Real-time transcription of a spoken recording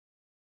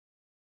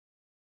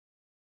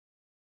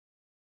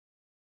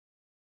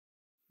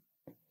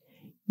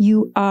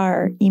You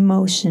are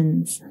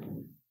emotions.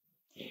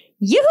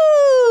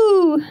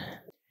 Yoo-hoo!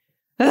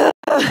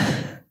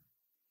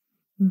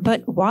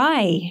 But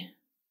why?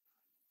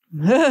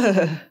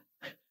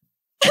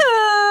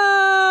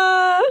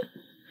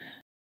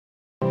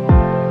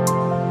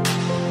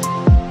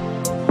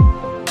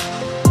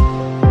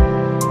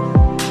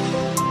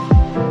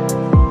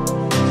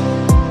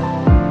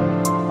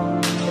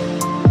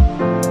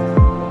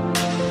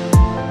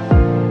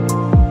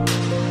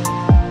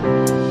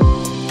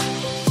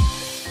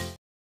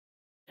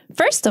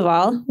 First of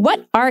all,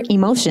 what are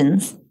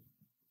emotions?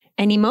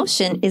 An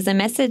emotion is a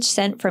message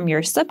sent from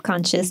your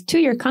subconscious to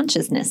your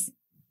consciousness.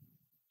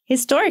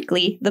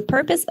 Historically, the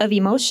purpose of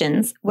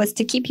emotions was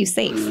to keep you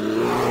safe.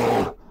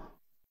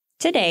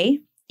 Today,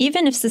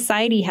 even if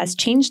society has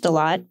changed a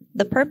lot,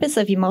 the purpose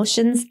of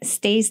emotions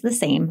stays the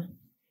same.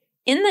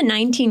 In the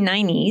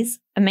 1990s,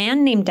 a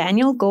man named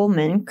Daniel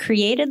Goleman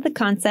created the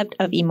concept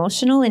of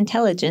emotional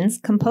intelligence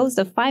composed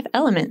of 5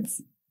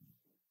 elements: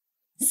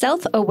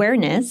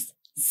 self-awareness,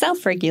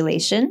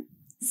 self-regulation,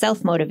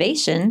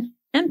 self-motivation,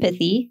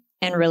 empathy,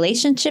 and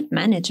relationship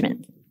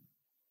management.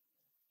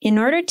 In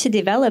order to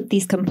develop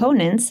these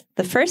components,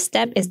 the first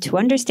step is to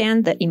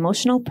understand the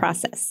emotional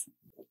process.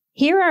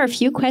 Here are a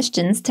few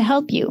questions to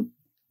help you.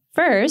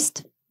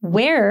 First,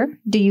 where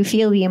do you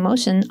feel the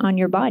emotion on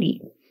your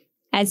body?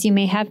 As you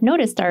may have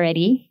noticed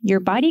already, your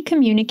body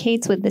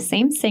communicates with the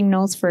same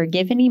signals for a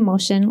given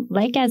emotion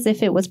like as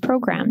if it was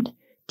programmed.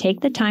 Take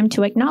the time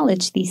to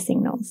acknowledge these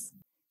signals.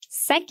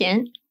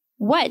 Second,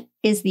 what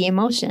is the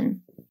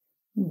emotion?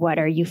 What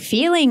are you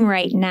feeling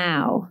right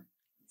now?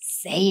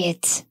 Say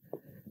it.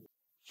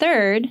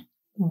 Third,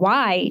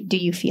 why do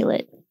you feel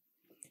it?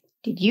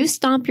 Did you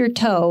stomp your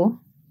toe?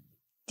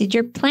 Did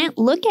your plant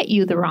look at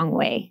you the wrong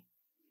way?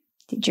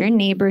 Did your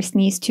neighbor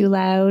sneeze too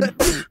loud?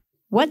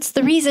 What's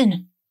the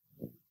reason?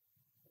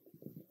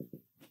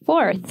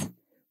 Fourth,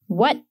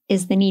 what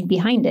is the need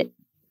behind it?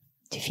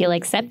 To feel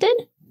accepted?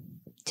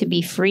 To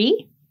be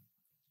free?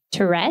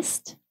 To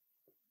rest?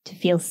 To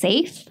feel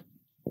safe?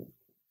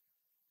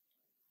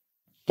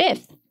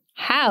 Fifth,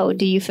 how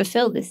do you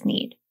fulfill this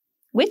need?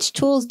 Which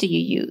tools do you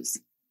use?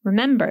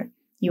 Remember,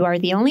 you are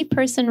the only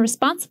person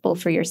responsible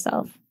for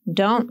yourself.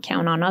 Don't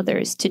count on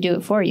others to do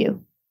it for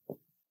you.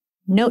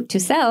 Note to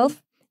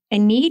self, a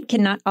need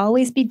cannot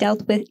always be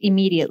dealt with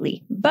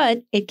immediately,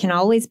 but it can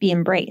always be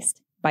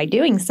embraced. By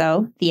doing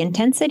so, the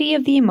intensity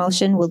of the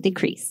emotion will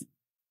decrease.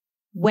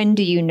 When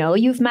do you know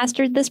you've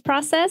mastered this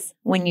process?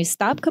 When you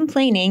stop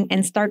complaining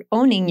and start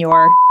owning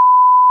your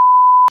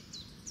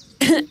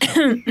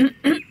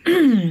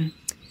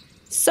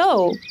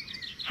So,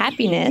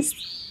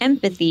 happiness,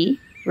 empathy,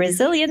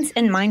 resilience,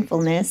 and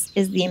mindfulness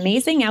is the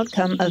amazing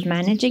outcome of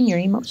managing your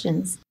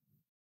emotions.